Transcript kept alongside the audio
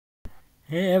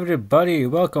Hey everybody,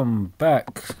 welcome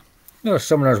back. Another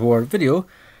Summoner's War video,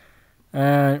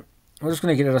 and we're just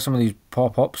going to get rid of some of these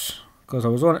pop-ups because I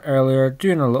was on earlier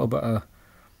doing a little bit of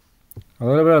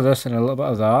this and a little bit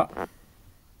of that.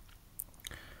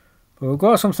 But we've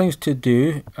got some things to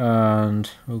do, and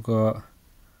we've got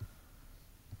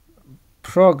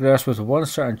progress with one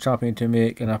certain champion to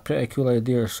make and a pretty cool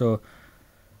idea. So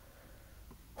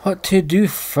what to do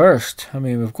first? I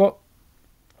mean, we've got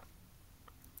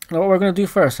what we're going to do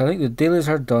first. I think the dailies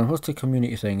are done. What's the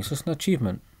community thing? Is this an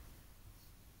achievement?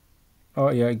 Oh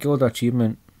yeah, guild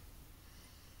achievement.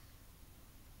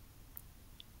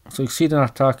 Succeed in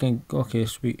attacking. Okay,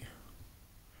 sweet.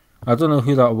 I don't know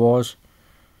who that was.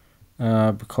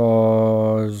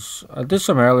 Because I did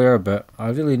some earlier, but I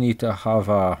really need to have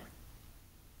a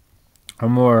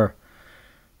more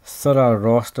thorough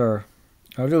roster.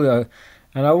 And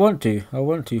I want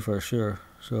to for sure.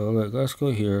 So look, let's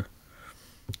go here.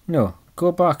 No,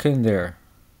 go back in there.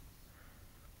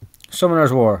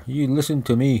 Summoner's War, you listen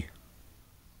to me.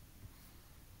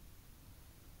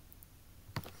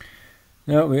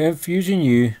 Now we're infusing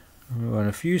you. We want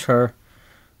to fuse her.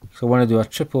 So I want to do a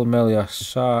triple melee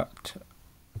sat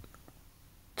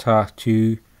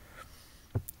tattoo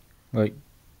like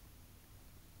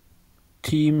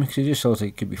team, because it just sounds like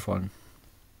it could be fun.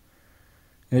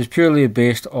 And it's purely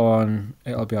based on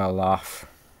it'll be a laugh.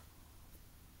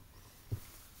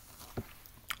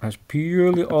 That's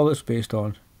purely all it's based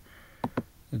on.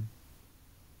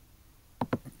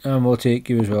 And we'll take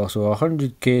you as well. So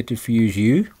 100k to fuse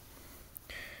you.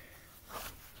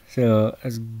 So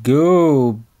let's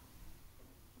go.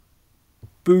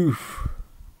 Boof.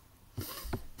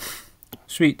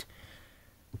 Sweet.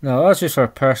 Now that's just for a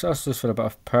bit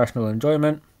of personal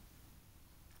enjoyment.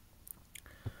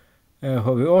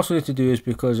 What we also need to do is,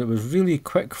 because it was really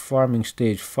quick farming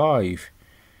stage 5,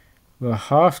 we'll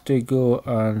have to go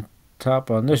and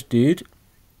tap on this dude,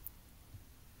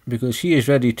 because he is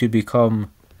ready to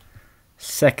become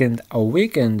second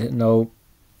awakened. Now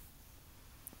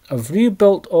I've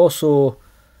rebuilt also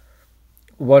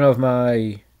one of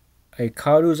my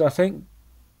Icarus, I think.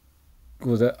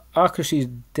 Well, the accuracy is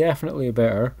definitely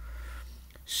better.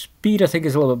 Speed I think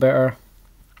is a little bit better.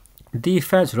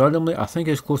 Defense randomly I think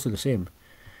is close to the same.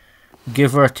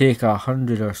 Give or take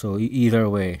 100 or so either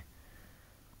way.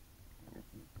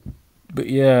 But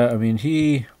yeah, I mean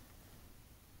he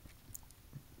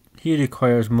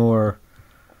requires more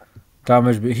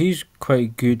damage, but he's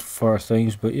quite good for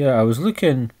things. But yeah, I was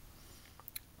looking,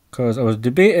 because I was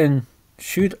debating,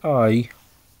 should I...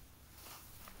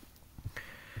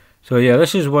 So yeah,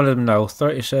 this is one of them now,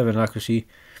 37 accuracy.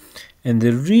 And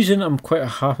the reason I'm quite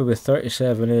happy with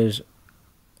 37 is,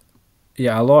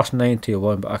 yeah, I lost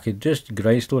 91, but I could just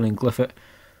grindstone and glyph it.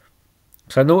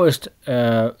 So I noticed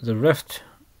the rift,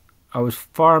 I was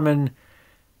farming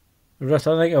the rift.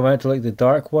 I think I went to like the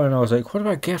dark one, and I was like, what do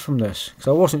I get from this? Because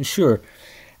I wasn't sure.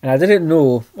 And I didn't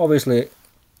know, obviously,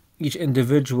 each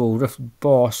individual rift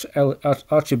boss,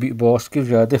 attribute boss, gives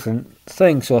you a different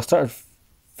thing. So I started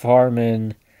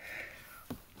farming...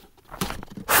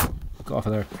 Got off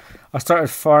of there. I started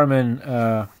farming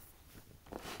the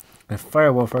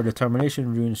firewall for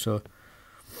determination rune, so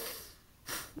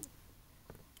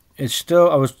it's still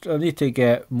I need to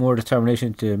get more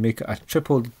determination to make it a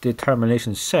triple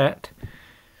determination set.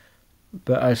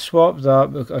 But I swapped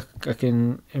that. I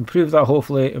can improve that,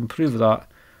 hopefully improve that.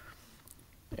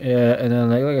 And then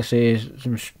like I say,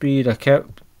 some speed. I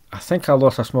think I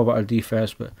lost a small bit of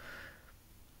defense, but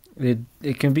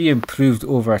it can be improved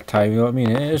over time, you know what I mean?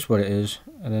 It is what it is.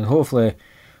 And then hopefully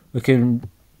we can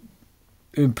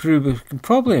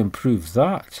probably improve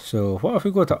that. So what if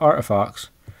we go to artifacts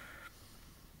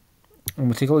and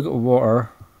we take a look at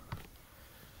water.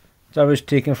 Damage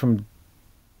taken from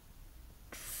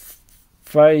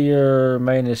fire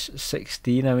minus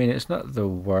 16. I mean, it's not the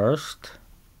worst.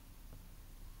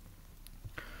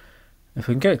 If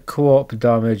we can get co-op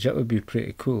damage, that would be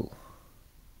pretty cool.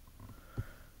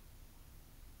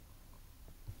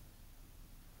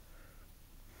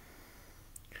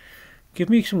 Give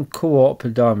me some co-op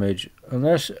damage,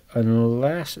 unless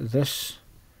this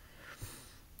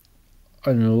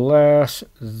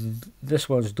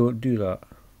ones don't do that.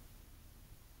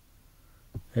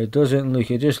 It doesn't look.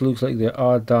 It just looks like they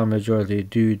add damage or they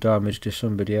do damage to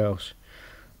somebody else.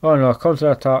 Oh no!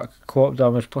 Counter attack co-op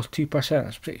damage plus 2%.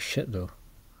 That's pretty shit though.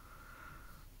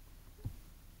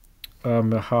 I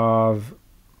have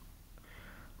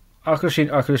accuracy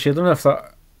and accuracy. I don't know if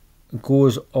that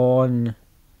goes on.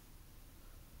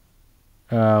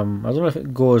 I don't know if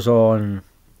it goes on,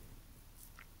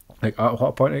 like at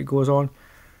what point it goes on.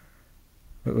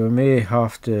 But we may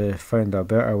have to find a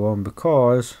better one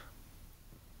because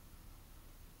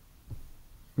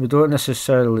we don't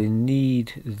necessarily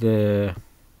need the...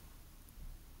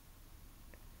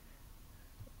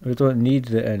 We don't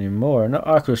need it anymore. Not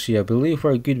accuracy, I believe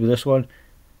we're good with this one.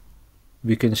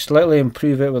 We can slightly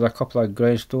improve it with a couple of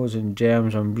grindstones and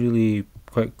gems. I'm really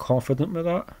quite confident with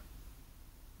that.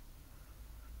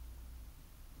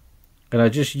 And I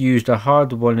just used a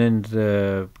hard one in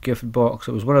the gift box.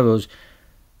 It was one of those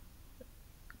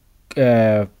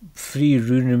free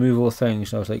rune removal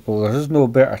things. And I was like, well, there's no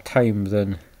better time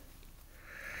than...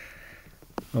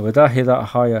 Well, we don't have that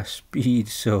higher speed,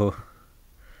 so...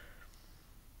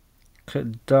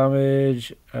 Crit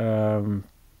damage,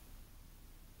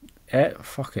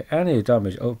 fuck it, any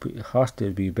damage output has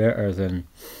to be better than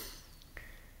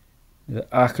the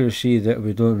accuracy that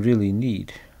we don't really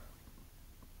need.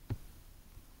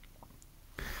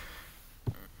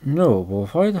 No, well,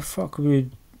 why the fuck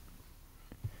would...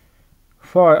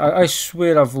 Why? I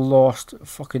swear I've lost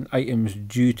fucking items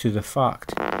due to the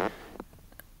fact that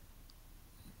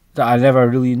I never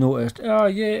really noticed. Oh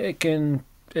yeah,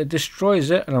 it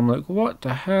destroys it, and I'm like, what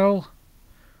the hell?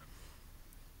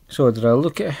 So did I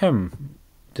look at him?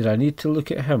 Did I need to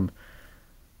look at him?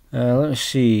 Let me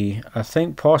see. I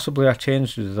think possibly I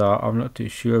changed that. I'm not too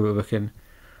sure, but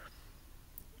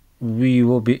we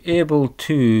will be able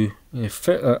to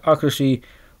fit accuracy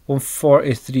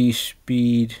 143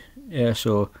 speed. Yeah,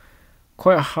 so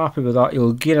quite happy with that.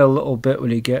 You'll gain a little bit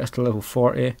when he gets to level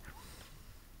 40.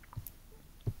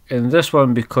 In this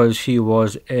one, because he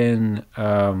was in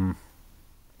call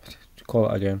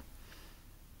it again.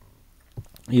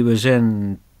 He was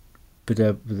in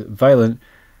the violent.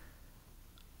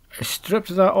 I stripped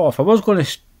that off. I was going to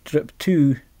strip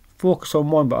 2, focus on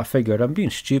 1, but I figured I'm being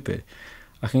stupid.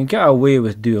 I can get away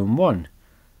with doing 1.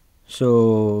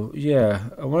 So yeah,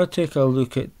 I want to take a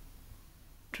look at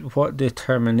what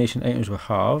determination items we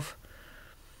have.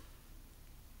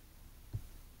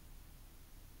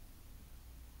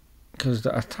 Because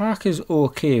the attack is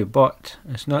okay, but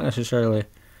it's not necessarily...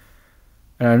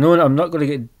 And I know I'm not going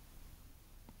to get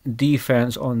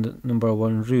defense on the number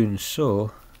 1 rune,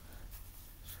 so...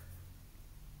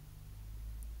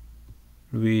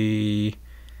 See,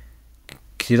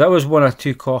 that was one I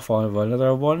took off on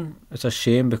another one. It's a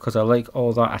shame because I like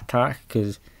all that attack,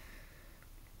 because...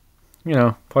 You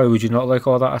know, why would you not like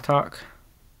all that attack?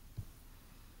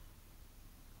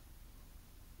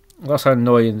 That's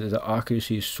annoying that the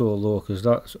accuracy is so low, because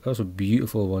that's a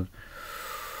beautiful one.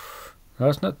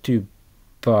 That's not too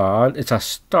bad. It's a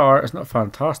start. It's not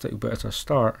fantastic, but it's a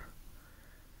start.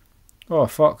 Oh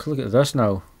fuck, look at this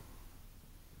now.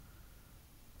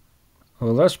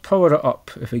 Well, let's power it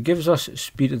up. If it gives us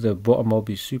speed at the bottom, I'll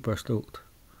be super stoked.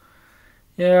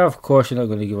 Yeah, of course you're not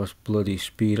going to give us bloody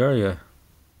speed, are you?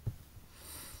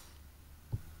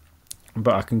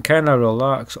 But I can kind of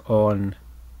relax on...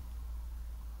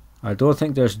 I don't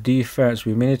think there's defense.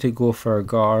 We may need to go for a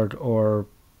guard or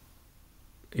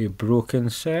a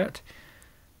broken set.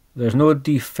 There's no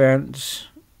defense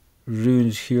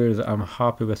runes here that I'm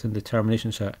happy with in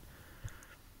determination set,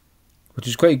 which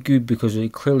is quite good because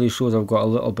it clearly shows I've got a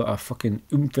little bit of fucking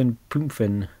oomphin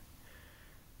poomfin.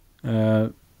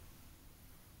 What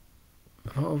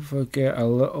if I get a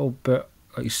little bit,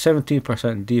 like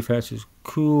 17% defense is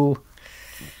cool.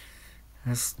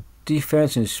 That's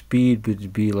defense and speed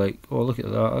would be like, oh look at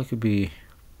that, that could be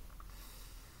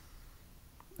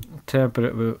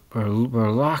temperate.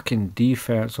 We're lacking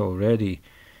defense already.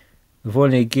 We've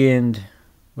only gained,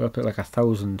 we're up at like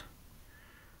 1,000.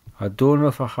 I don't know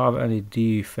if I have any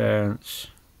defense.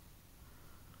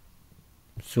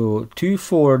 So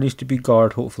 2-4 needs to be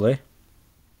guard, hopefully,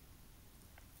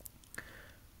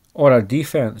 or a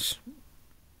defense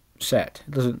set.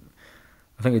 It doesn't.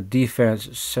 I think a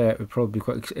defense set would probably be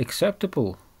quite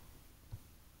acceptable.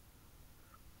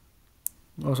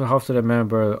 Also have to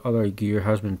remember other gear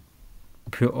has been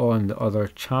put on the other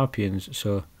champions,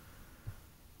 so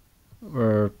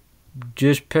we're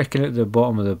just picking at the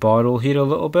bottom of the barrel here a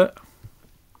little bit.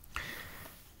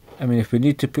 I mean, if we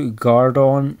need to put guard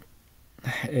on,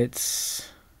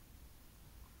 it's...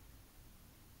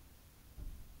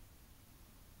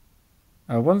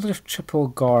 I wonder if triple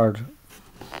guard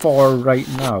for right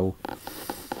now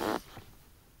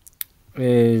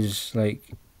is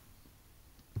like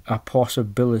a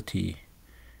possibility.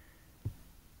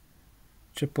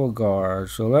 Triple guard.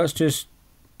 So let's just,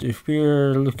 if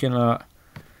we're looking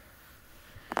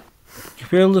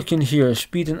here,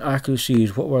 speed and accuracy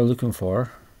is what we're looking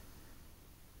for.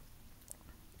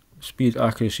 Speed,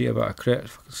 accuracy, about a crit,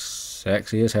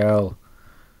 sexy as hell.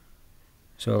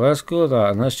 So let's go with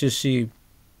that, and let's just see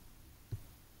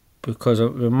because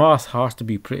the math has to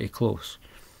be pretty close.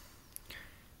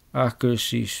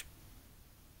 Accuracy,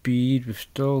 speed, we've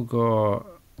still got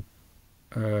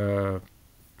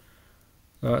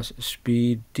that's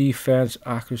speed, defense,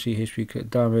 accuracy, HP, crit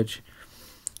damage.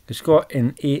 It's got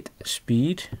innate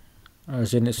speed,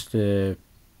 as in it's the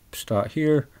stat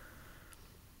here.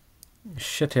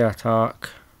 Shitty attack.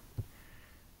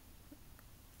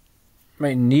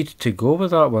 Might need to go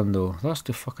with that one though. That's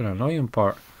the fucking annoying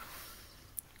part.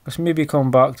 Let's maybe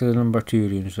come back to the number 2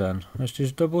 runes then. Let's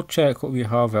just double check what we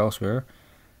have elsewhere.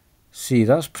 See,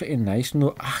 that's pretty nice.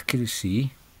 No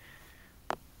accuracy.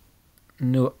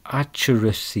 No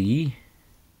accuracy.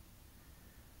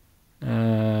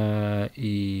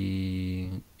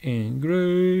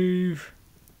 Engrave.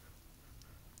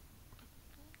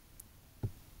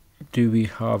 Do we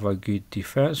have a good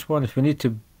defense one? If we need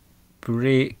to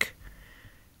break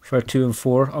for 2 and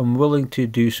 4, I'm willing to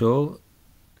do so.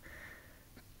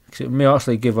 It may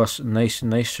actually give us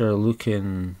nicer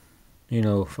looking, you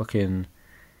know, fucking.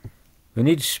 We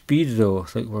need speed though.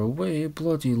 Like, we're way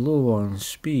bloody low on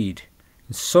speed.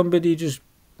 Can somebody just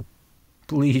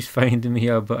please find me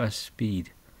a bit of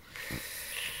speed?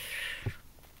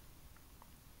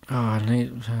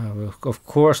 Well, of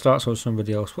course that's on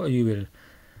somebody else. What are you wearing?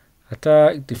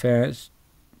 Attack, defense,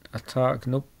 attack,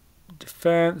 nope.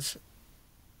 Defense,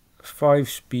 5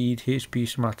 speed, HP,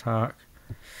 some attack.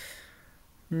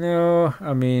 No,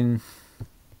 I mean,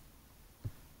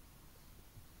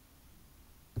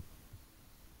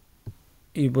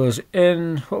 he was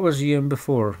in, what was he in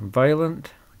before?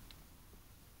 Violent?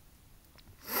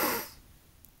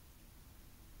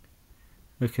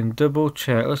 We can double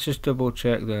check, let's just double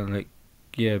check then, like,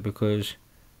 yeah, because,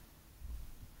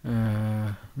 no,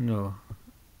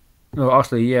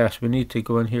 actually yes, we need to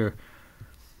go in here.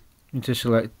 We need to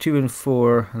select 2 and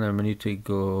 4, and then we need to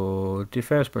go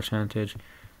defense percentage.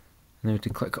 And then we have to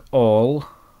click all.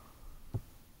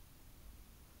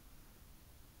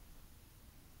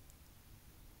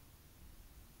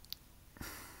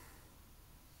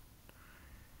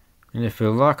 And if we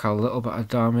lack a little bit of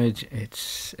damage,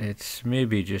 it's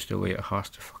maybe just the way it has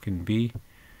to fucking be.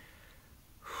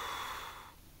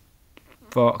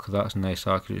 Fuck, that's nice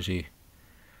accuracy.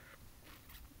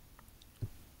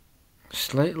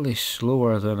 Slightly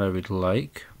slower than I would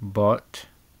like, but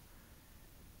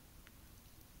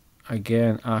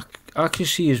again,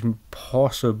 accuracy is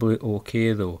possibly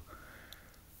okay though.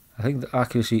 I think the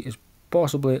accuracy is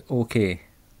possibly okay.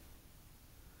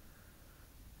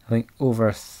 I think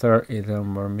over 30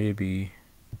 then were maybe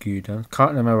good. I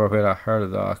can't remember where I heard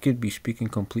of that. I could be speaking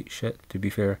complete shit, to be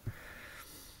fair.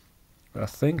 But I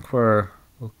think we're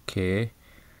okay.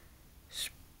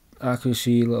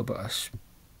 Accuracy, a little bit of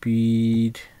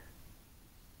speed.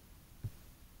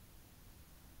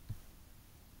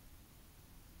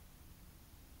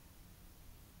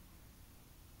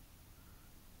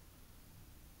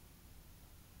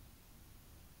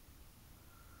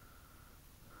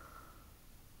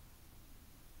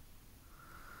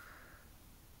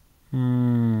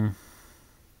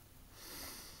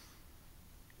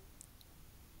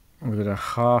 We're gonna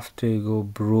have to go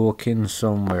broken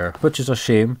somewhere, which is a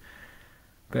shame.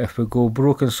 But if we go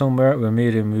broken somewhere, we may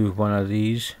remove one of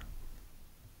these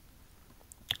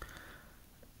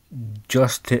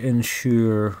just to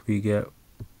ensure we get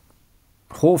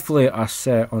hopefully a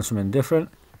set on something different.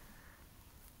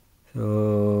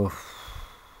 So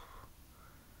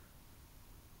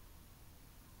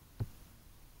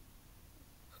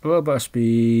a little bit of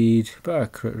speed, a bit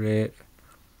of crit rate.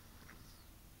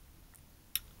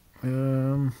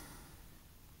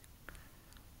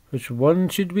 Which one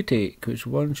should we take? Which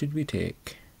one should we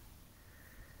take?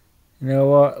 You know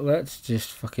what? Let's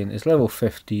just fucking. It's level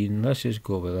 15. Let's just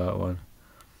go with that one.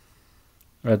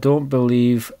 I don't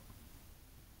believe.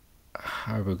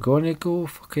 Are we going to go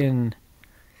fucking.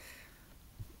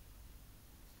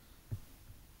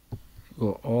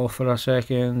 Go all for a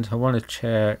second? I want to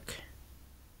check.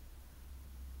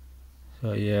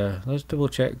 So yeah, let's double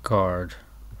check card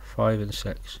 5 and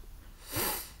 6.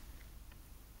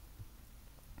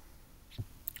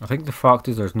 I think the fact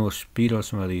is there's no speed on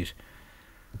some of these,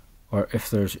 or if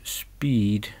there's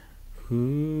speed,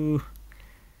 ooh,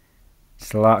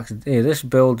 slacks. Hey, this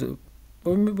build,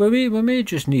 we may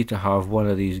just need to have one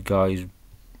of these guys.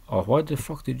 Oh, why the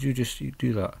fuck did you just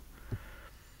do that?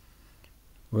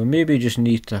 We maybe just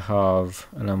need to have,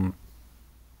 and I'm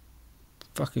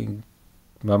fucking,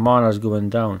 my mana's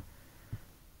going down.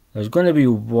 There's going to be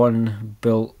one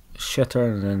built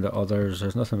shitter, and then the others,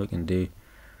 there's nothing we can do.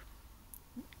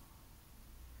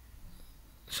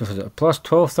 So is it plus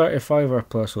 1235 or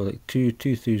plus, so like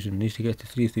 2000, needs to get to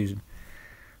 3000.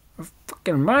 We're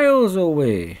fucking miles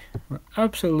away. We're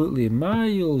absolutely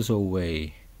miles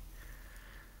away.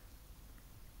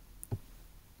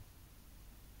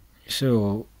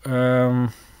 So,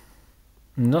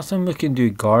 nothing we can do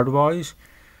guard-wise.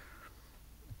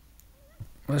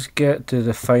 Let's get to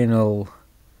the final.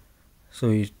 So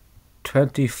he's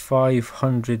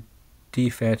 2,500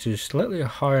 defenses, slightly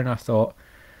higher than I thought.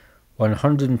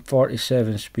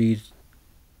 147 speed.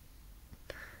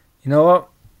 You know what?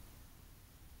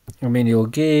 I mean, he'll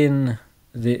gain.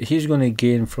 He's going to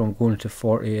gain from going to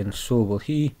 40, and so will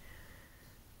he.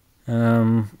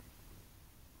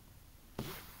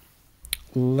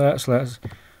 Let's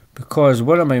because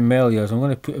one of my melias, I'm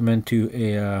going to put him into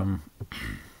a.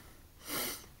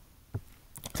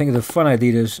 I think the fun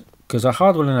idea is because I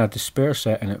had one in a despair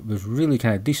set and it was really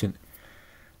kind of decent.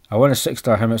 I want a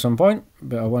 6-star him at some point,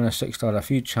 but I want a 6-star a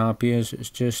few champions. It's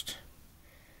just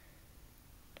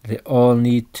they all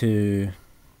need to.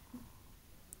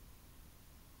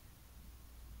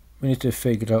 We need to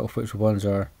figure out which ones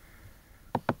are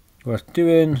worth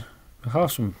doing. We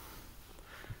have some.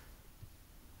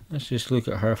 Let's just look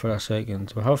at her for a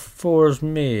second. We have 4s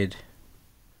made.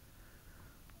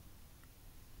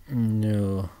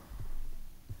 No.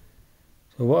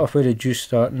 So what if we reduce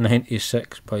that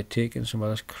 96 by taking some of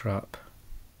this crap?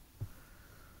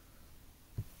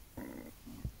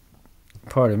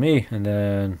 Pardon me, and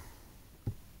then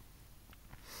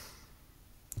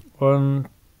 1,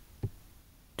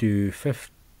 2,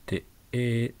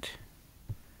 58,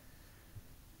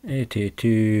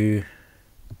 82.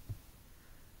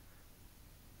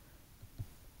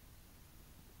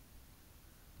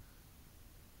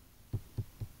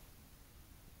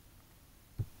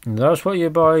 And that's what you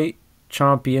buy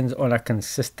champions on a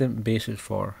consistent basis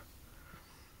for.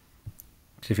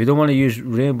 So if you don't want to use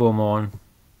Rainbow Mon,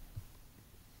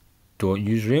 don't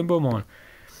use Rainbow Mon.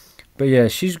 But yeah,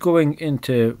 she's going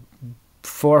into,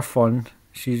 for fun,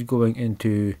 she's going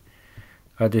into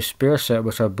a despair set,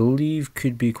 which I believe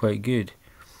could be quite good.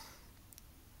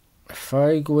 If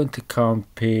I go into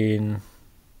campaign,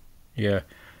 yeah,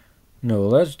 no,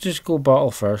 let's just go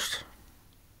battle first.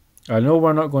 I know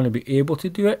we're not going to be able to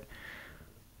do it,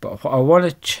 but what I want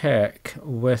to check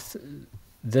with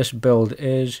this build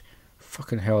is,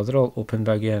 fucking hell, they're all opened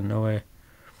again, no way.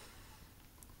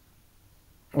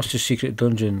 What's the secret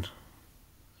dungeon?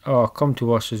 Oh, come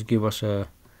to us, just give us a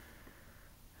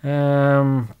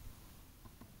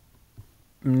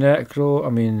Necro, I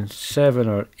mean 7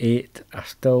 or 8, I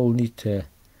still need to,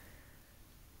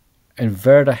 and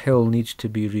Verda Hill needs to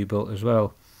be rebuilt as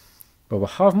well. But we'll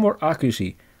have more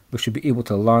accuracy. We should be able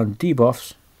to land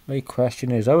debuffs. My question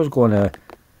is, I was going to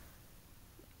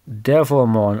devil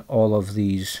them on all of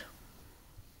these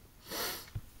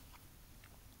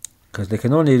because they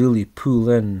can only really pull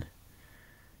in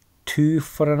 2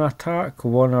 for an attack,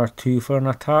 1 or 2 for an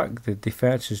attack. The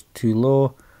defense is too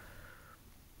low.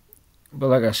 But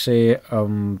like I say,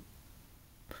 only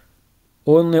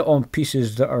on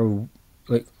pieces that are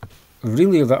like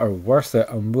really that are worth it,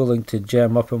 I'm willing to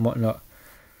gem up and whatnot.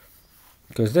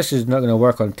 Because this is not going to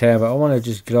work on 10, but I want to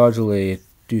just gradually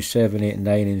do 7, 8,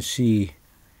 9 and see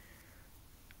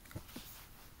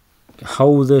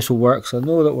how this works. I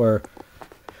know that we're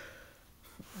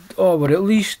at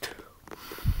least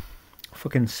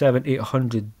fucking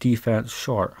 700-800 defense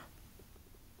short.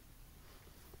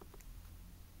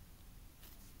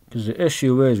 Because the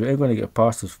issue is we ain't going to get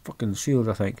past this fucking shield,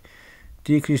 I think.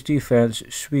 Decrease defense,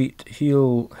 sweet,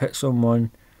 heal, hit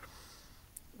someone.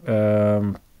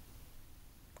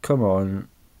 Come on.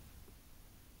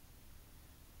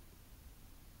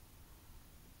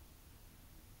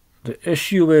 The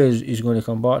issue is he's going to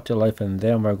come back to life and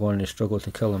then we're going to struggle to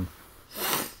kill him.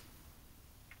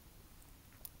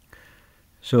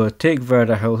 So take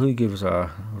Verda Hill, who gives a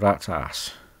rat's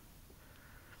ass.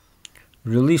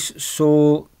 Release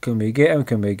Soul, can we get him,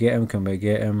 can we get him, can we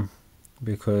get him?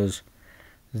 Because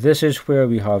this is where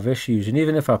we have issues, and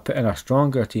even if I put in a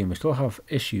stronger team, we still have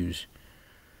issues.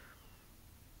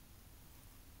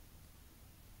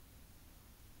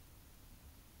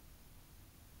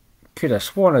 Could have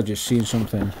sworn I just seen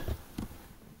something.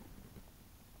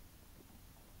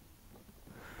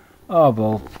 Oh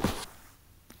well,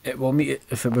 it will meet it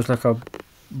if it was like a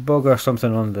bug or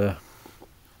something on the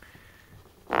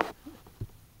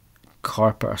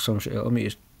carpet or some shit. It'll meet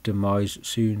its demise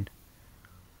soon.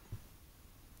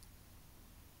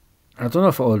 I don't know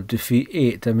if it'll defeat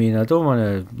 8. I mean, I don't want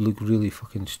to look really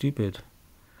fucking stupid.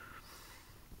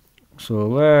 So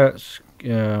let's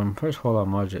where's Hall of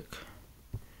Magic?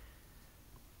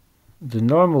 The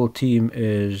normal team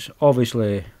is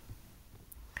obviously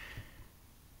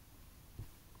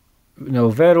Now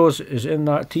Veros is in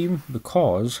that team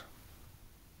because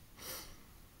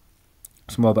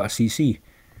small bit of CC.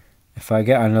 If I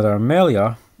get another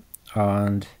Amelia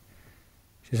and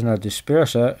she doesn't have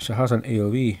Disperse it, she has an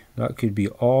AoE. That could be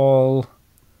all.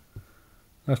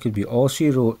 That could be all she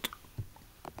wrote.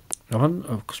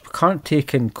 Because we can't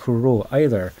take in Crow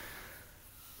either.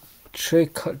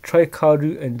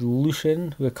 Trikaru and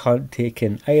Lucian we can't take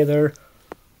in either.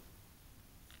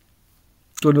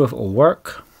 Don't know if it'll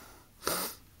work.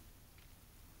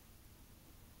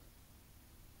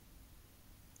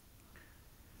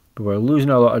 But we're losing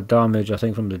a lot of damage, I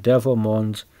think, from the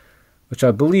Devilmons, which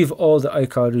I believe all the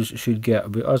Icarus should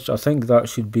get. But I think that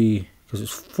should be, because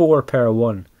it's 4 per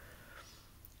 1.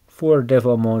 4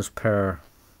 Devilmons per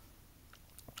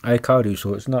Icarus,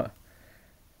 so it's not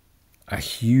a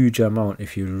huge amount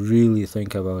if you really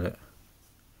think about it.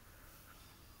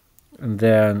 And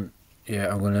then,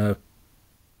 yeah, I'm going to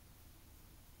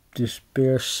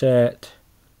Despair set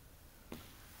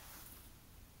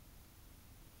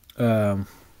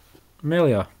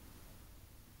Melia.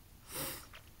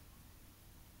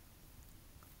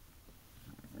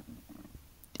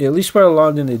 At least we're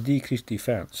landing a decreased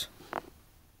defense.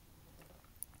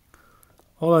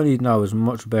 All I need now is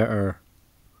much better,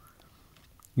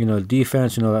 you know,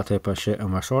 defense and all that type of shit,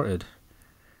 and we're sorted.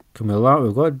 Can we land?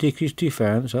 We've got decreased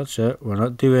defense. That's it. We're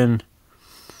not doing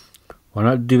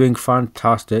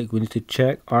fantastic. We need to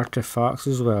check artifacts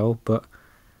as well, but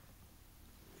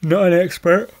not an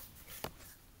expert.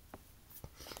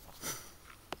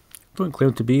 Don't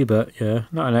claim to be, but yeah,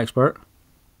 not an expert.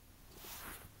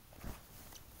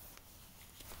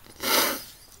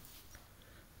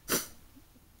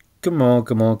 Come on,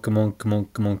 come on, come on, come on,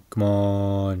 come on, come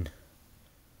on.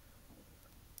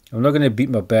 I'm not going to beat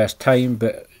my best time,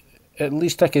 but at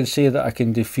least I can say that I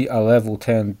can defeat a level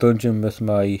 10 dungeon with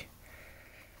my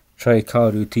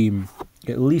Trikaru team.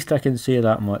 At least I can say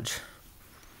that much.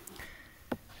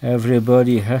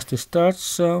 Everybody has to start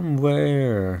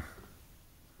somewhere.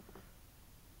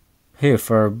 Hey,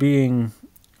 for being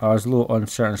as low on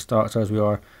certain stats as we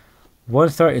are,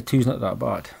 132 is not that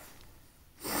bad.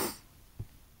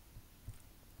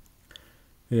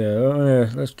 Yeah,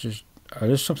 let's just...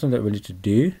 there's something that we need to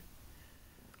do.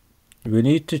 We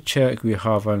need to check we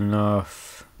have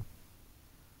enough.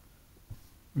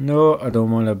 No, I don't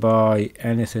want to buy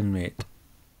anything, mate.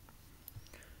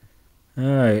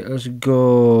 Alright, let's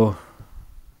go.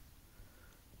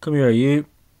 Come here, you.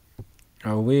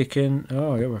 Awaken.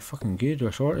 Oh, yeah, we're fucking good.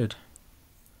 We're sorted.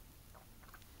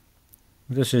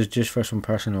 This is just for some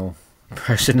personal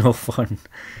fun.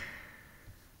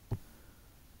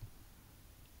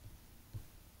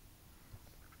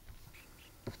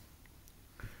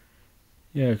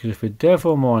 Yeah, because if we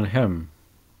Devilmon him,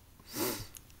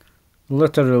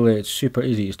 literally it's super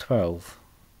easy, it's 12.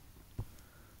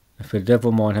 If we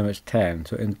Devilmon him, it's 10.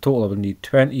 So in total I would need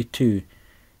 22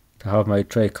 to have my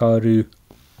Trikaru.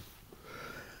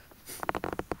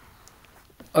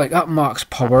 Like, that max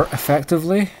power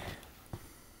effectively.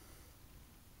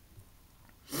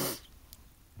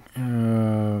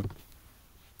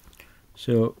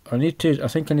 So I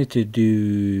think I need to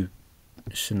do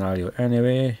scenario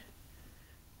anyway.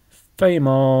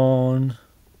 Paimon.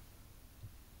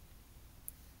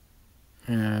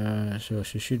 So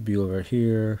she should be over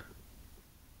here.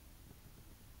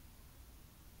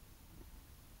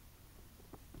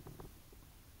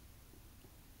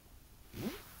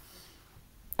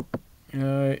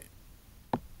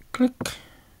 Click.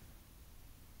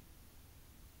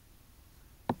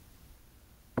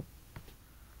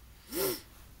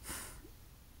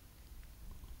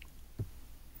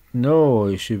 No,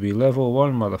 you should be level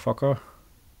 1, motherfucker.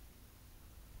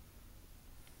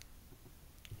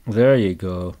 There you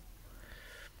go.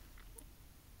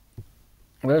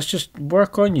 Let's just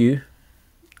work on you.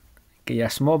 Get you a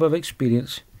small bit of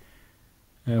experience.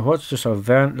 What's this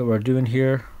event that we're doing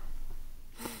here?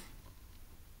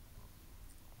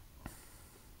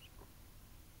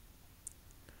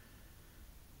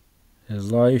 A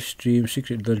live stream,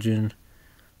 secret dungeon,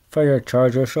 fire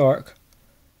charger shark.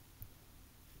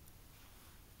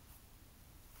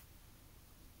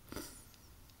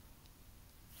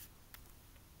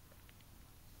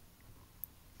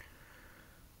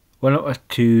 One out of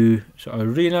 2. So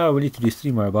arena, we need to do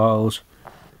 3 more battles.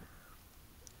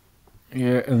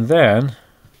 Yeah, and then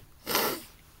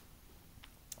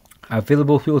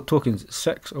available field tokens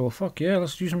 6. Oh fuck yeah,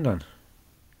 let's use them then.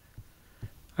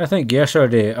 I think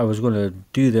yesterday I was going to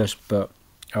do this, but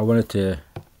I wanted to...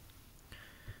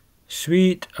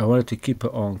 Sweet, I wanted to keep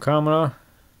it on camera,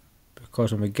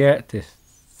 because when we get to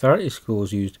 30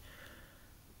 scrolls used,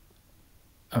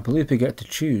 I believe we get to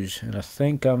choose, and I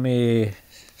think I may.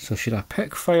 So should I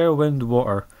pick fire, wind,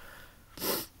 water,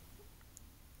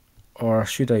 or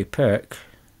should I pick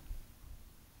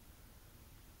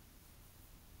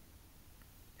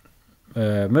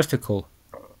mystical?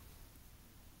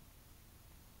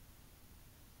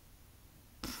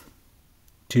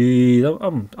 Gee,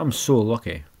 I'm so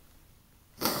lucky.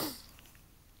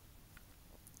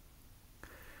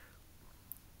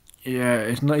 Yeah,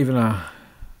 it's not even a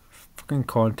fucking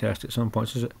contest at some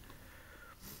points, is it?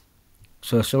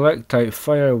 So select type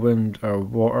fire, wind, or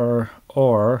water,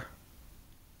 or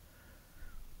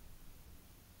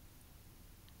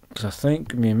because I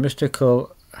think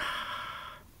mystical.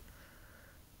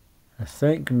 I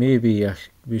think maybe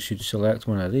we should select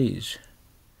one of these.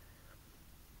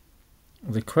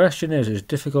 The question is, it's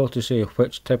difficult to say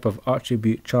which type of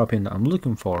attribute champion that I'm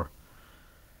looking for.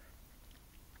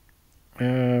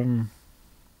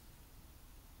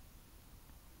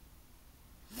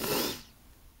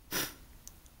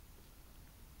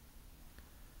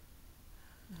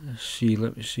 Let's see,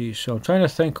 let me see. So I'm trying to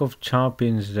think of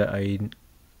champions that I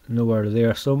know are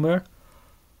there somewhere.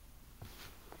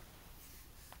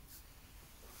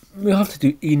 We'll have to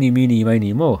do eeny, meeny,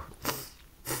 miny, mo.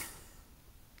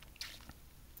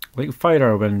 Like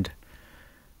fire or wind.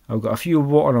 I've got a few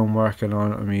water I'm working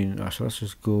on. I mean, so let's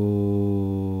just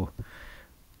go.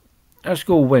 Let's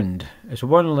go wind. It's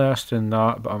one less than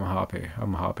that, but I'm happy.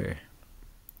 I'm happy.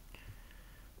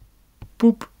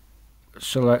 Boop.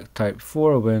 Select type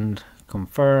 4 wind.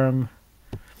 Confirm.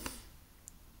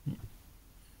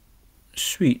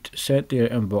 Sweet. Sent to your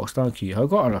inbox. Thank you. I've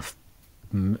got enough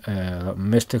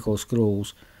mystical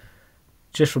scrolls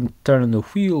just from turning the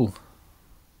wheel.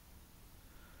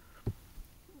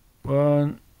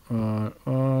 One.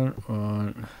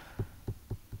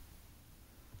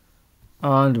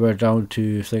 And we're down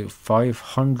to I think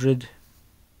 500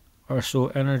 or so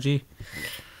energy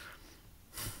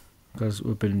because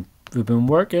we've been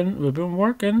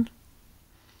working.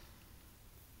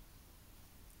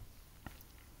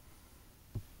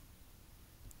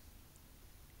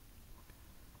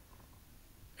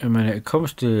 And when it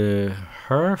comes to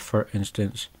her, for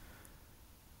instance,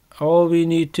 all we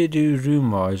need to do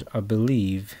room-wise, I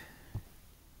believe,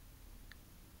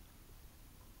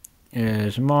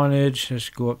 is manage. Let's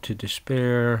go up to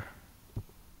despair.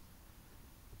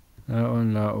 That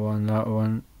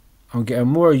one. I'm getting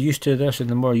more used to this, and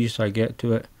the more used I get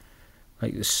to it,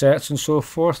 like the sets and so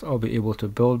forth, I'll be able to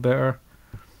build better.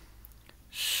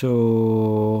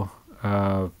 So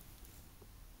we'll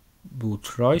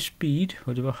try speed.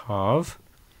 What do we have?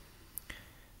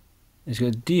 It's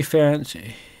got defense,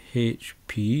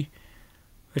 HP,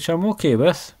 which I'm okay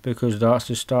with because that's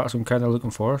the stats I'm kind of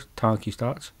looking for, tanky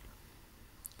stats.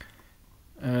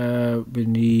 We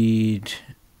need,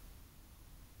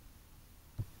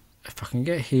 if I can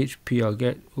get HP, I'll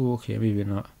get, oh, okay, maybe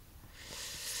not.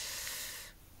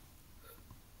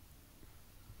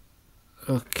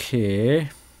 Okay.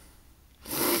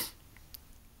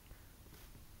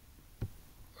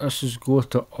 Let's just go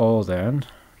to all then.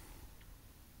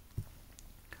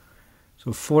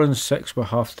 So 4 and 6 will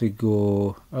have to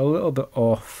go a little bit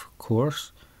off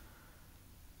course.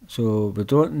 So we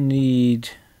don't need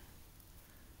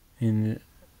in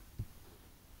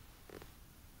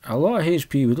a lot of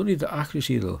HP. We don't need the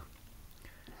accuracy though.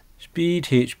 Speed,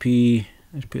 HP.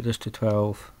 Let's put this to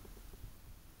 12.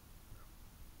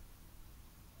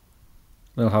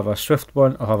 Then I'll have a swift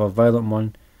one. I'll have a violent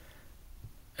one.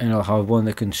 And I'll have one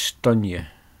that can stun you.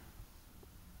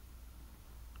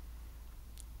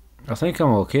 I think I'm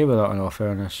okay with that in all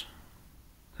fairness.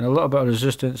 And a little bit of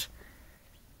resistance.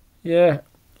 Yeah,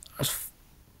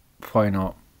 why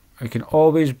not? It can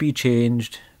always be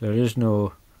changed. There is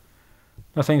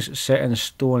nothing's set in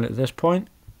stone at this point.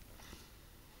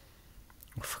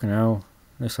 Fucking hell.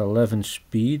 That's 11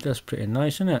 speed. That's pretty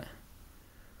nice, isn't it?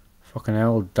 Fucking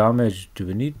hell. Damage. Do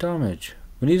we need damage?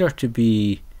 We need her to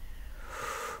be...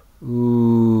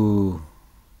 Ooh.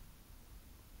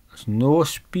 There's no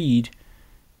speed,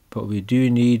 but we do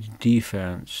need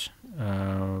defense.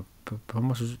 How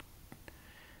much is it?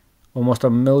 Almost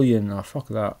 1 million. Oh, fuck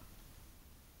that.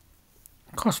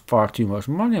 It costs far too much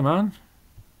money, man.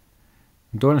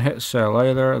 Don't hit sell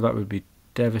either. That would be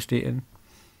devastating.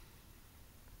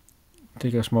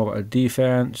 Take a small bit of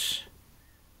defense.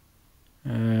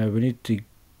 We need to...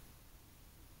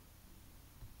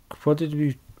 What did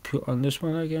we put on this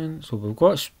one again? So we've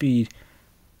got speed.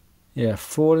 Yeah,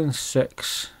 4 and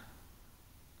 6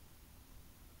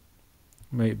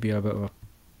 might be a bit of a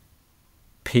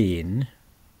pain.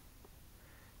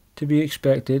 To be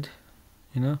expected,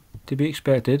 you know, to be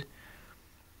expected.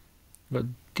 But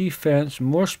defense,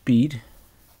 more speed.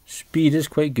 Speed is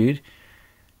quite good.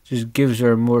 Just gives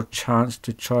her more chance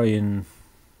to try and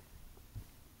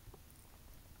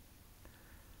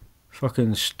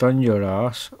fucking stun your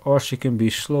ass. Or she can be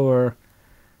slower.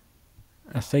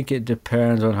 I think it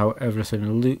depends on how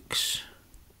everything looks.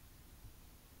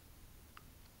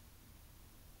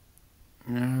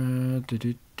 What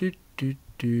do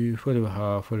we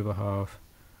have? What do we have?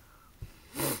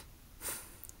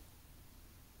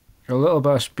 A little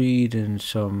bit of speed and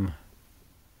some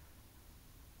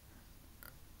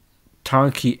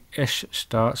tanky-ish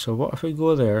stats. So what if we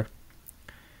go there?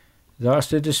 That's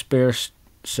the despair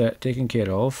set taken care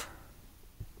of.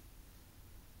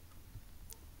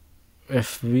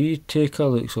 If we take a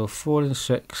look, so 4 and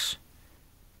 6,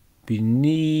 I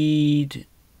need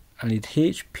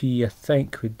HP, I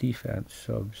think, with defense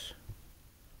subs.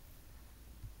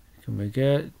 Can we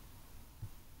get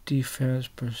defense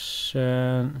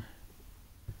percent?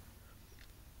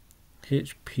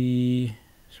 HP,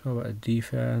 small bit of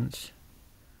defense.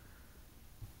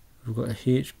 We've got a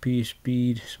HP,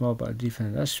 speed, small bit of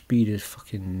defense. That speed is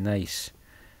fucking nice.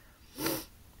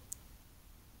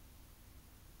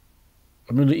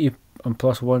 Immunity on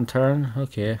 +1 turn.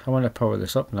 Okay, I want to power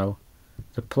this up now.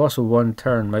 The +1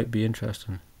 turn might be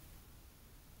interesting.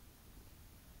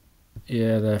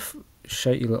 Yeah, the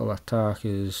shitey little attack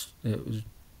is it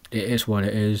is what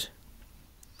it is.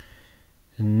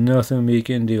 Nothing we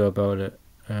can do about it.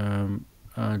 And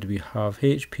we have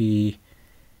HP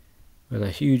with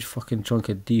a huge fucking chunk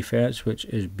of defense, which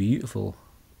is beautiful.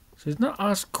 So it's not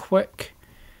as quick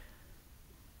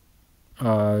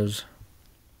as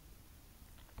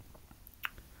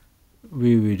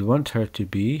we would want her to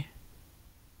be.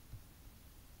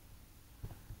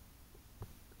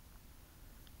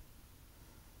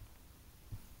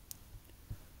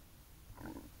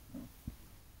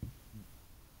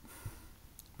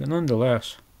 But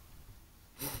nonetheless,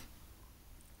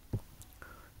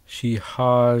 she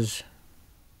has...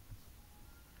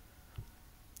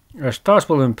 Our stats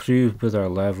will improve with our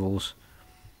levels.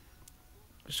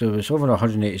 So it's over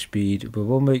 180 speed, but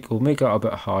we'll make it a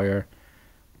bit higher.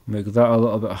 Make that a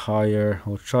little bit higher.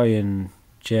 We'll try and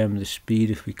gem the speed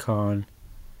if we can.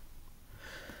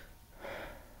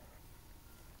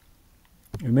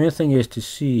 The main thing is to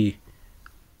see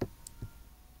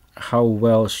how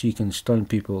well she can stun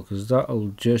people, because that'll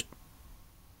just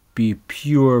be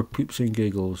pure poops and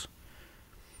giggles.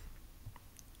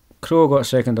 Crow got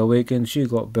second awakened, she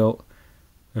got built.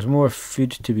 There's more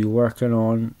food to be working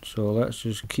on, so let's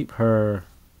just keep her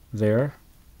there.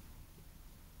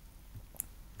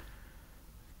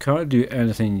 Can't do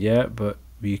anything yet, but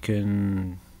we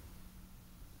can...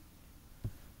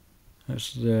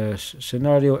 That's the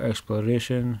scenario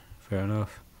exploration, fair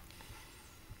enough.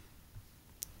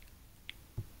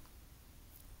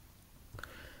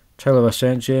 Trail of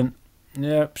Ascension,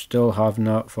 yep, still have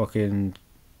not fucking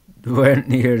went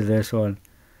near this one.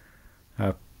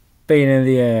 A pain in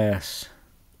the ass.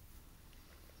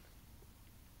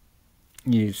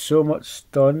 Need so much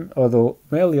stun, although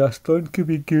melee stun could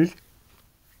be good.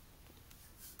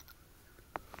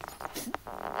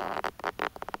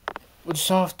 We just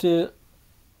have to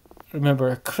remember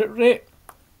a crit rate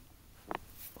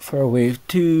for wave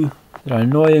 2. They're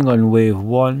annoying on wave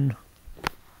 1.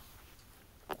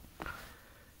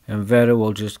 And Vera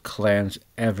will just cleanse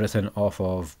everything off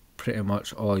of pretty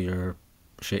much all your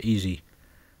shit easy.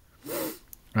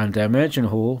 And Dimension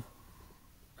Hole,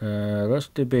 let's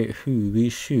debate who we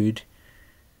should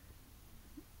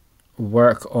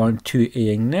work on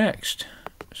 2Aing next.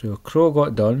 So Crow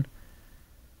got done.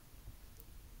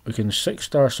 We can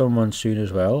 6-star someone soon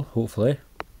as well, hopefully.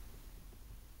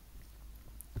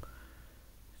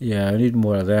 Yeah, I need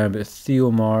more of them, but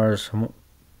Theomars,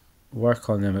 work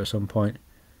on them at some point.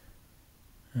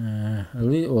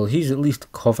 Well, he's at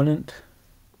least Covenant.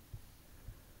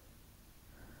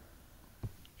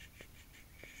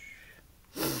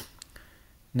 And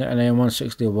then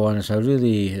 161, so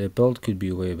really the build could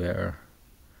be way better.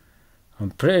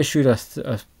 I'm pretty sure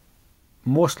I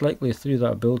most likely threw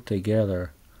that build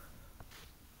together.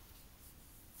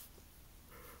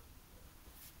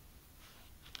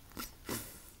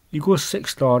 You go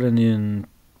 6-star and then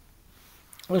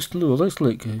let's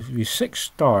look. If you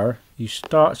 6-star, your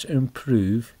stats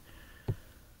improve.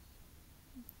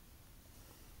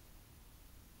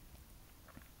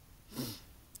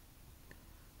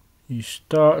 Your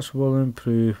stats will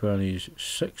improve when he's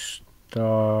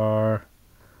 6-star.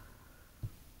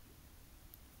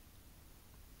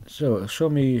 So show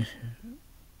me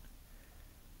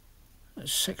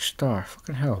 6-star.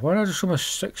 Fucking hell! Why not just show me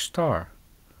 6-star?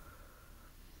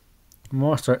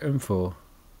 Master info.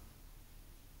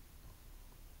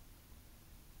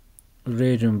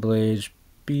 Raging Blade,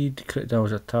 speed, crit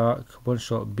damage attack, one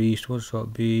shot beast, one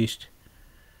shot beast.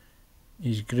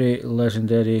 He's great,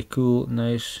 legendary, cool,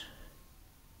 nice.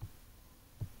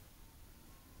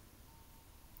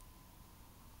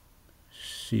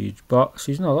 Siege bot,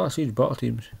 he's not a lot of siege bot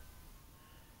teams.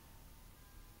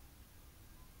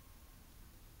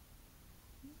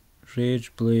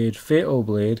 Rage Blade, Fatal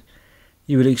Blade.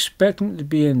 You would expect him to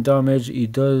be in damage, he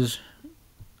does.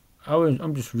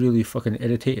 I'm just really fucking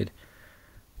irritated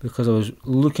because I was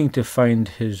looking to find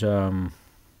his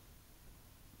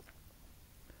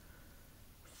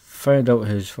find out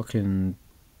his fucking.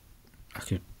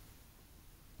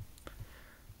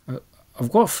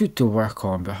 I've got food to work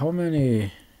on, but how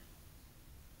many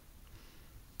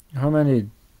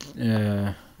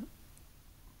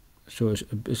so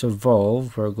it's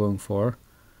evolve we're going for.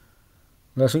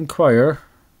 Let's inquire.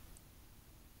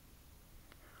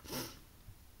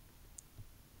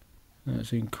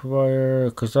 Let's inquire,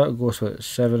 because that goes for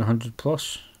 700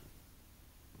 plus.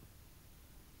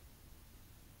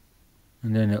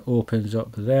 And then it opens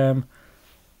up them.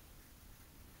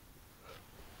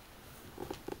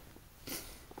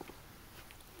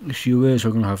 Issue is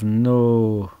we're going to have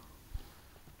no...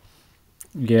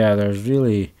 Yeah, there's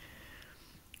really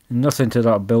nothing to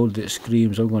that build that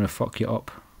screams I'm going to fuck you up.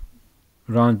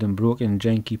 Random broken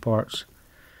janky parts.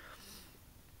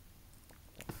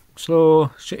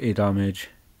 Slow, shitty damage.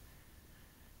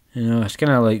 You know, it's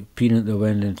kind of like peeing at the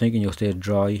wind and thinking you'll stay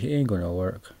dry. It ain't going to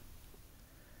work.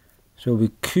 So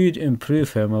we could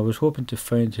improve him. I was hoping to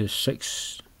find his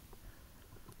 6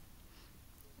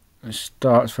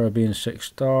 starts for being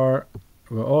 6-star.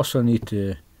 We also need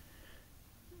to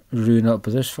ruin up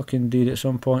this fucking dude at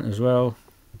some point as well.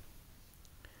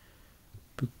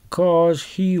 Because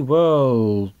he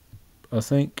will, I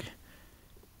think,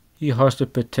 he has the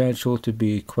potential to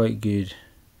be quite good.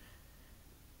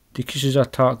 Decreases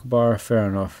attack bar, fair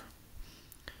enough.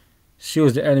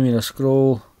 Seals the enemy in a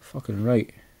scroll, fucking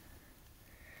right.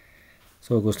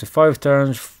 So it goes to 5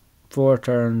 turns, 4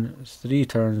 turns, 3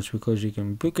 turns because you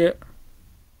can book it.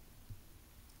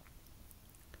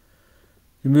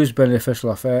 Removes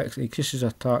beneficial effects, increases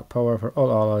attack power for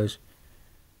all allies.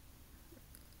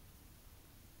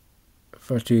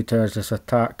 For 2 turns, this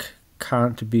attack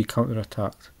can't be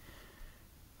counter-attacked.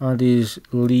 And his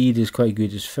lead is quite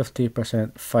good, it's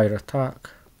 50% fire attack.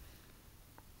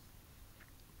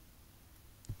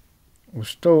 I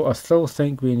still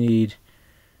think we need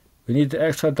the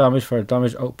extra damage for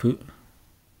damage output.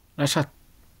 That's a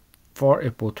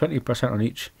 20% on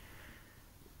each.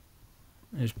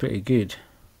 It's pretty good.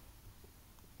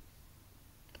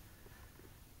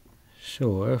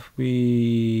 So if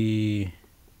we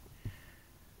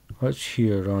what's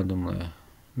here randomly?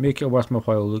 Make it worth my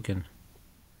while looking.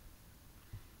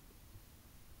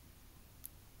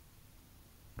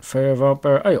 Fire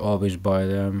Vampire, I always buy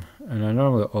them, and I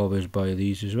normally always buy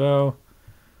these as well.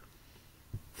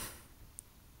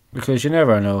 Because you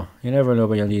never know when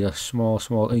you'll need a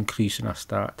small increase in a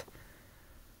stat.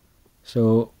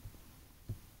 So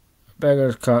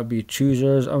beggars can't be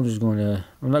choosers. I'm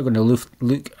not gonna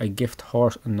look a gift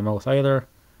horse in the mouth either.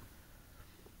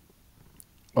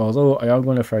 Although I am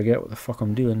gonna forget what the fuck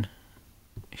I'm doing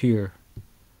here.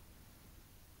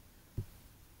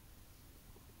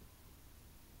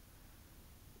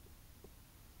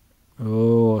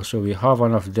 Oh, so we have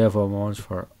enough Devilmons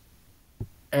for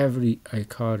every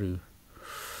Ikaru.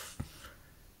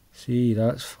 See,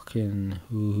 that's fucking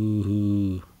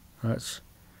that's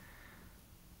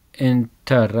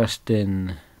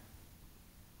interesting.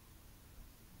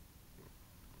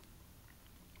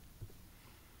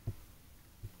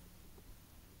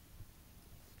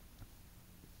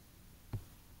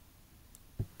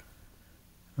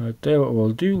 I'll tell you what,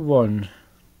 we'll do one.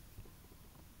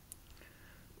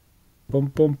 Bum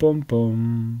bum bum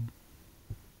bum.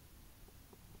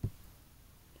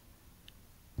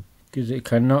 Because it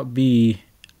cannot be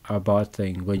a bad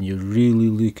thing when you really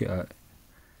look at it.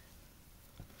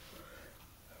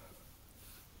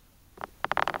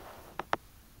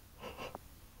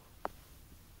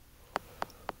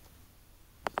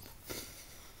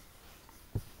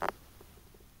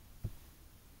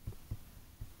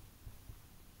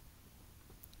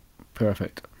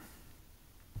 Perfect.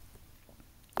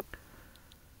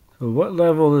 So what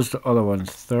level is the other one?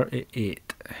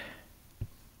 38.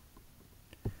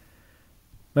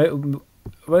 Might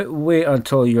wait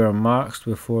until you're maxed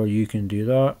before you can do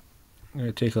that. I'm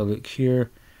going to take a look here.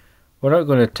 We're not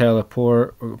going to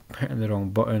teleport. We're hitting the wrong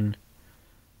button.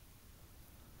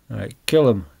 Alright, kill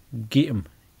him. Get him.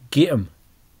 Get him.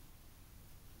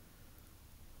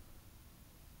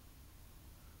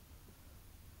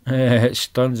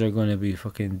 Stuns are going to be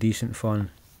fucking decent fun.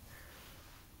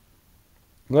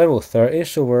 Level 30,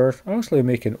 so we're actually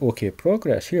making okay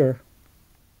progress here.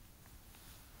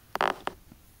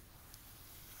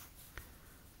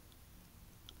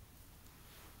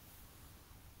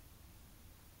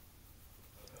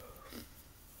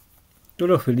 Don't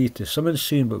know if we need to summon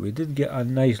soon, but we did get a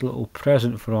nice little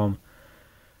present from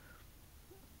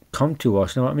Come To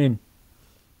Us, you know what I mean?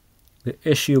 The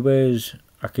issue is,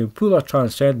 I can pull a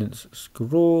Transcendence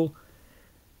scroll,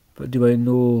 but do I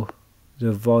know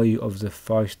the value of the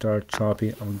 5-star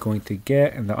champion I'm going to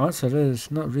get? And the answer is,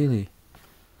 not really.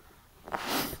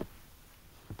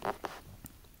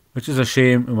 Which is a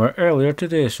shame, and we're earlier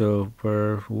today, so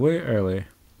we're way early.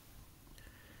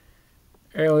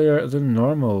 Earlier than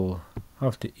normal.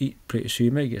 Have to eat pretty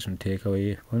soon, might get some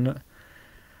takeaway, won't it?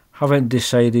 Haven't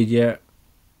decided yet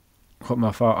what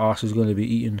my fat ass is going to be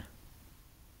eating.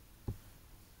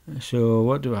 So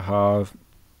what do I have?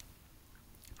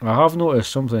 I have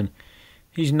noticed something.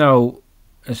 He's now,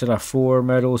 instead of 4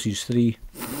 medals, he's 3.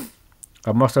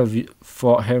 I must have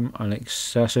fought him an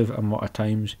excessive amount of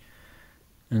times.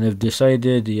 And they've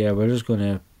decided, yeah, we're just going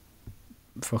to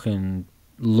fucking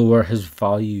lower his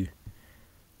value.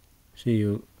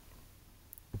 See,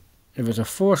 if it's a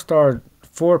 4-star,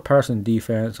 4-person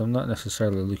defense, I'm not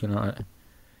necessarily looking at it.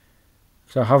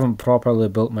 Because I haven't properly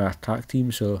built my attack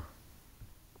team, so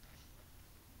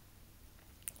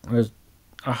there's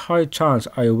a high chance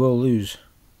I will lose.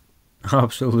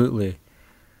 Absolutely.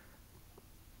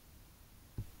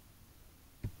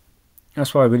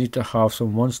 That's why we need to have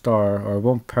some 1-star or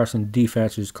 1-person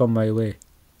defenses come my way.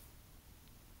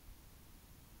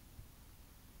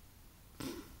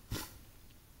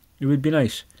 It would be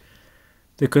nice.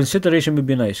 The consideration would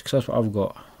be nice, because that's what I've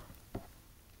got.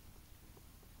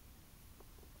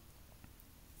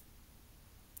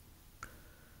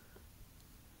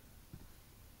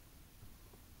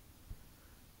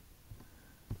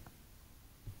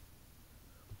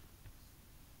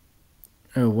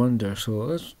 I wonder,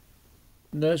 so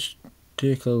let's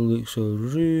take a look. So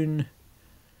rune,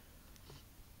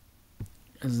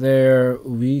 there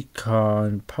we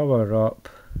can power up,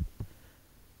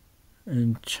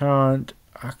 enchant,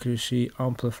 accuracy,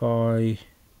 amplify.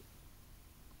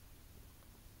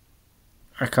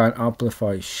 I can't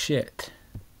amplify shit.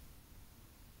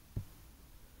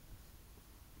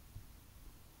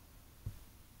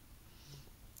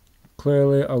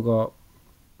 Clearly I've got,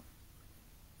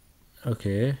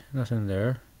 okay, nothing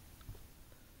there.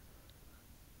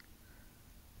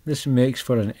 This makes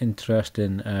for an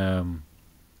interesting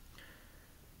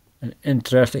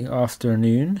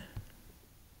afternoon.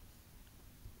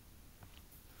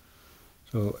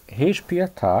 So HP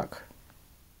attack.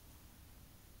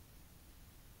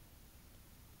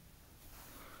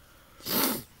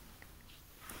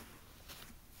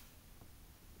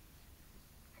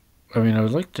 I mean, I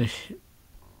would like to.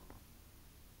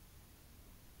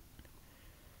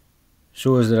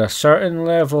 So is there a certain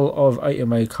level of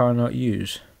item I cannot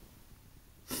use?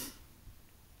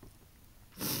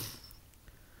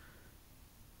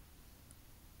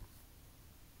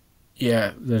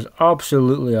 Yeah, there's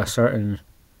absolutely a certain.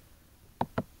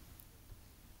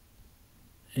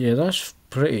 Yeah, that's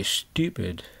pretty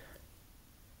stupid.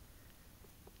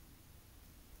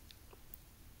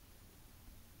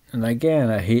 And again,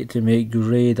 I hate to make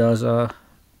grade as a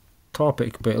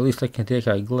topic, but at least I can take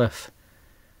a glyph.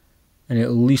 And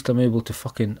at least I'm able to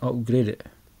fucking upgrade it.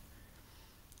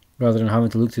 Rather than having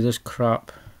to look through this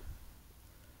crap.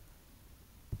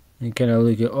 And kind of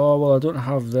look at, oh, well, I don't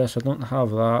have this, I don't have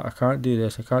that, I can't do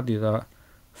this, I can't do that.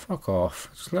 Fuck off.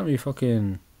 Just let me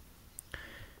fucking.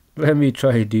 Let me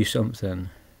try to do something.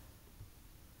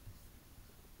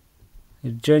 I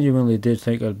genuinely did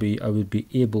think I would be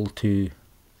able to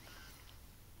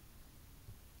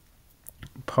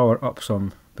power up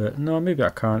some, but no, maybe I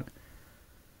can't.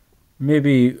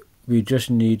 Maybe we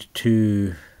just need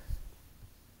to.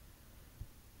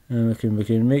 We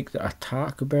can make the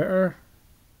attack better.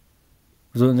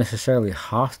 We don't necessarily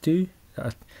have to.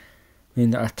 I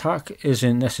mean, the attack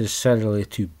isn't necessarily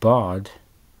too bad.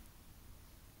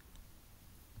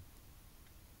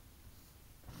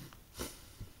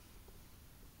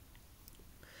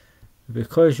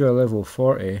 Because you're level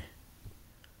 40,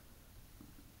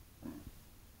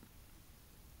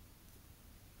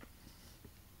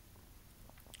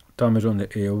 damage on the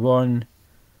A1,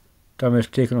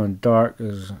 damage taken on dark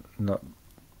is not.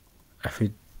 If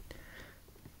we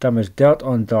damage dealt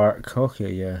on dark,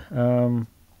 okay, yeah.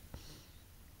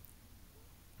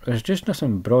 There's just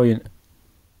nothing brilliant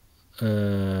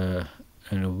in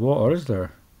water, is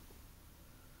there?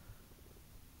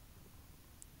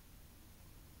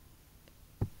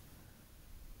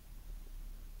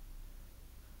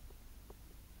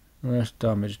 Less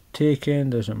damage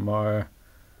taken, doesn't matter.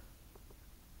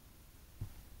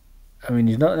 I mean,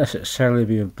 he's not necessarily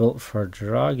being built for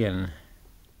dragon.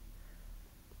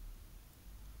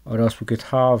 Or else we could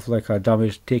have like a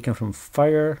damage taken from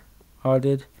fire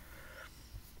added.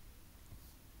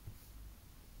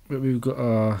 But we've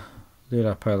got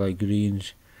they're a pile of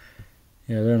greens.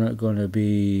 Yeah, they're not gonna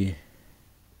be.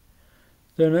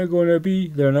 They're not gonna be.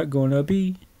 They're not gonna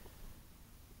be.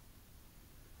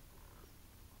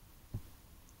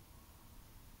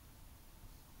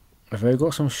 Have I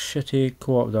got some shitty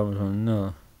co-op damage on?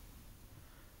 No.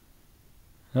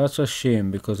 That's a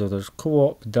shame because if there's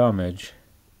co-op damage,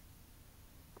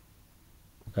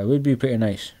 that would be pretty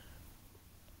nice.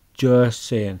 Just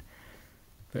saying.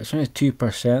 But it's only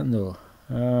 2% though.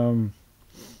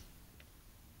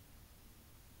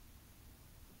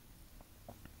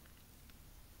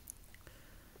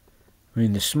 I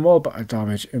mean, the small bit of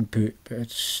damage input, but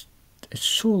it's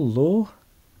so low.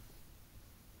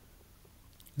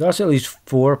 That's at least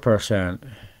 4%.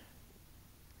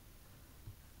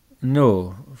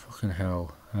 No, fucking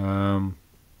hell.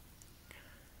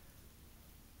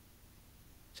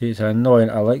 See, it's annoying.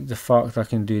 I like the fact I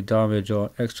can do damage on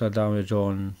extra damage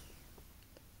on.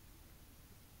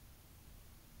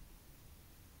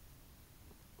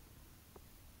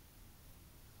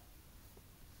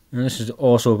 And this is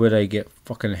also where I get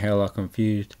fucking hella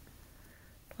confused.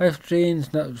 Life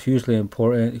drain's not hugely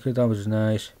important. Because damage is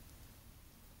nice.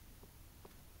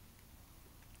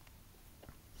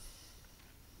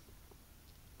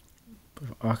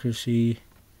 Accuracy.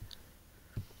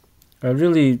 I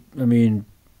mean,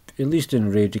 at least in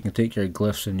Rage you can take your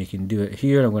glyphs and you can do it.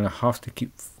 Here I'm going to have to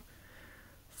keep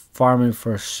farming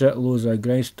for shitloads of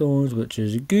grindstones, which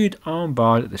is good and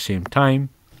bad at the same time.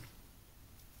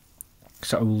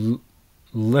 Because it will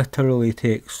literally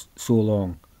take so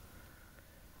long.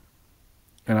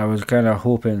 And I was kind of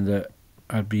hoping that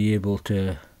I'd be able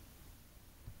to,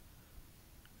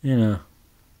 you know,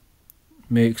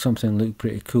 make something look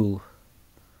pretty cool.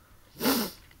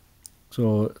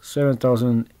 So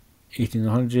 7,000,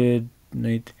 1,800,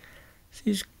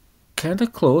 he's kind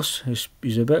of close.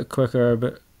 He's a bit quicker,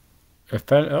 but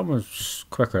almost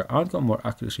quicker and got more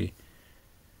accuracy.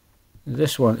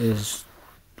 This one is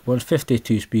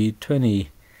 152 speed,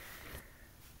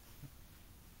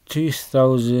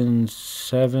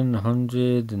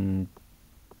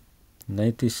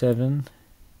 22,797.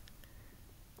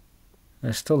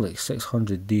 That's still like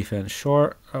 600 defense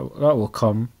short. That will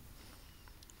come.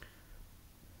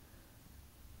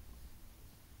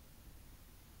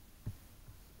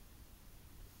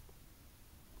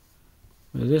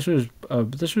 This was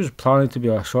planning to be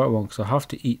a short one because I have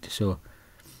to eat, so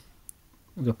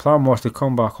the plan was to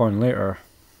come back on later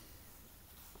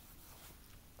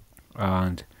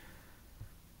and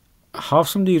have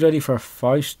somebody ready for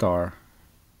 5-star.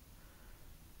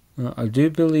 I do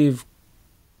believe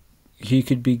he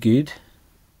could be good.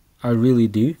 I really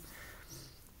do.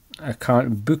 I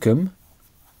can't book him.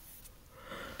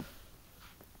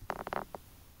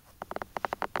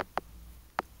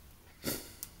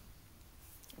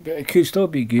 But it could still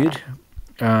be good.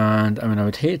 And I mean, I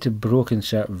would hate to broken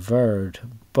set Verd,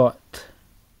 but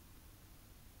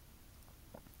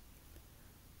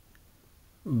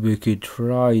we could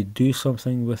try do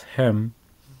something with him.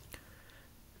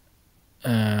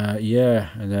 Yeah,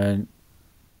 and then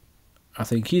I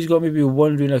think he's got maybe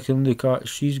one rune I can look at.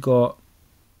 She's got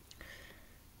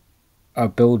a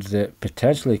build that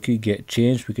potentially could get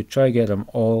changed. We could try get them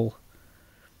all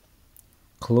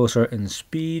closer in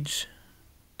speeds.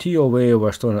 TOA,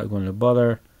 we're still not going to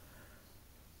bother.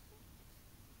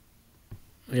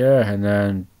 Yeah, and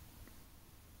then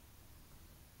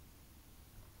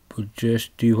we'll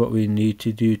just do what we need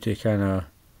to do to kind of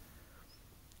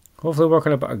hopefully work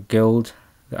on a bit of guild.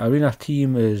 The arena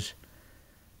team is,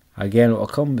 again, it will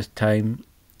come with time.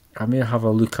 I may have a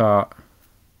look at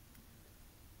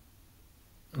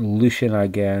Lucian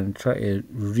again, try to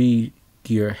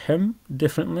re-gear him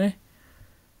differently.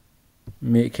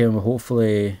 Make him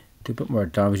hopefully do a bit more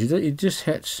damage. He just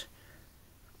hits.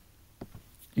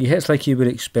 He hits like you would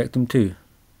expect him to.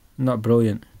 Not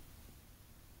brilliant.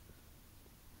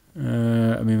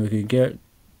 I mean, we could get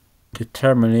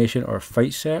determination or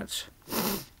fight sets,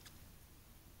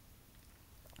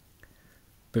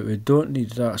 but we don't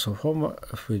need that. So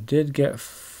if we did get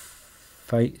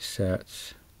fight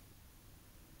sets,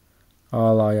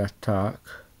 ally attack.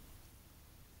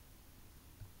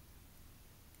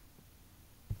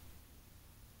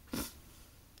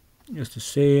 It's the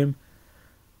same.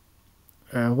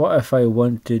 What if I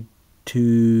wanted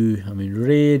to,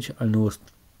 Rage, I know it's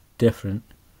different.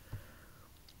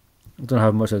 I don't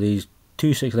have much of these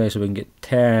 269, so we can get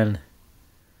 10.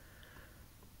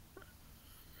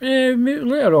 Maybe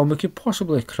later on we could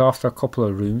possibly craft a couple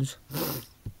of runes.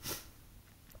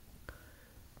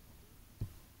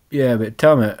 Yeah, but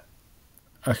tell me,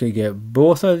 I could get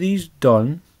both of these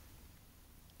done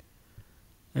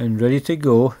and ready to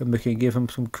go, and we can give them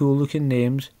some cool looking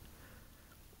names.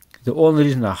 The only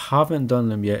reason I haven't done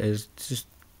them yet is just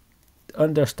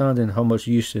understanding how much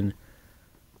use and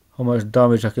how much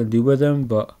damage I can do with them,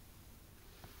 but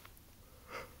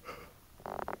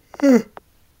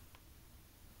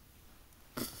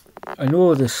I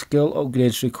know the skill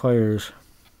upgrades requires,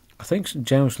 I think, some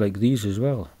gems like these as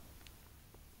well.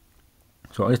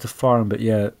 So I need to farm, but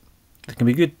yeah, they can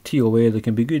be good TOA, they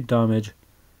can be good damage.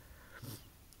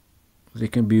 They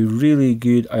can be really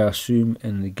good, I assume,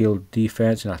 in the guild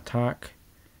defense and attack.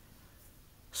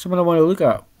 Something I want to look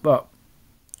at, but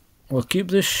we'll keep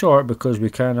this short because we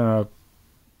kind of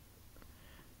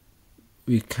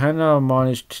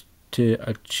managed to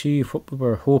achieve what we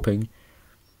were hoping.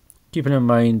 Keeping in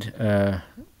mind, yeah,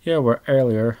 we're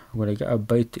earlier. I'm going to get a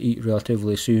bite to eat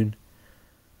relatively soon.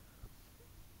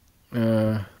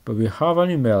 But we have an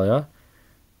Emelia.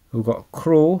 We've got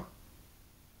Crow,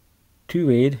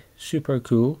 2-aid, super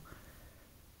cool.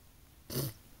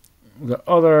 The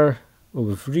other, well,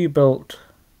 we've rebuilt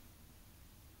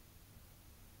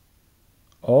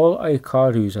all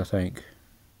Icarus, I think.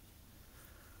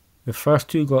 The first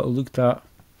two got looked at.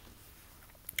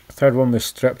 The third one was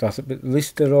stripped, I think, but at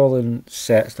least they're all in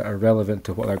sets that are relevant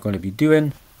to what they're going to be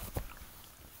doing.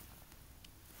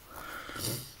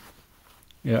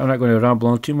 Yeah, I'm not going to ramble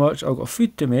on too much. I've got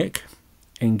food to make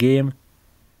in game.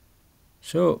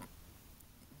 So,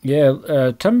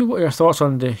 yeah, tell me what your thoughts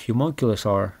on the humonculus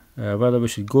are. Whether we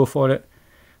should go for it,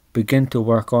 begin to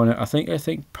work on it. I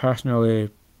think personally,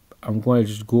 I'm going to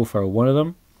just go for one of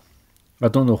them. I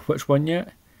don't know which one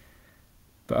yet,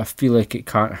 but I feel like it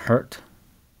can't hurt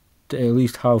to at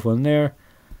least have one there.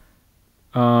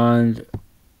 And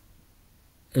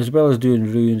as well as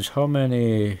doing runes, how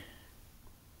many?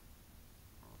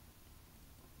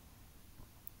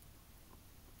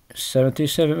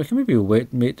 77. We can maybe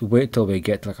wait till we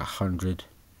get to like 100.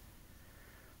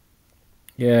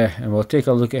 Yeah, and we'll take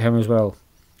a look at him as well.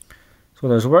 So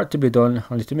there's work to be done.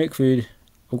 I need to make food.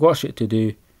 I've got shit to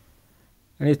do.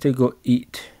 I need to go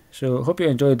eat. So hope you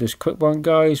enjoyed this quick one,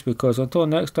 guys, because until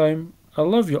next time, I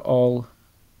love you all,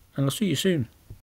 and I'll see you soon.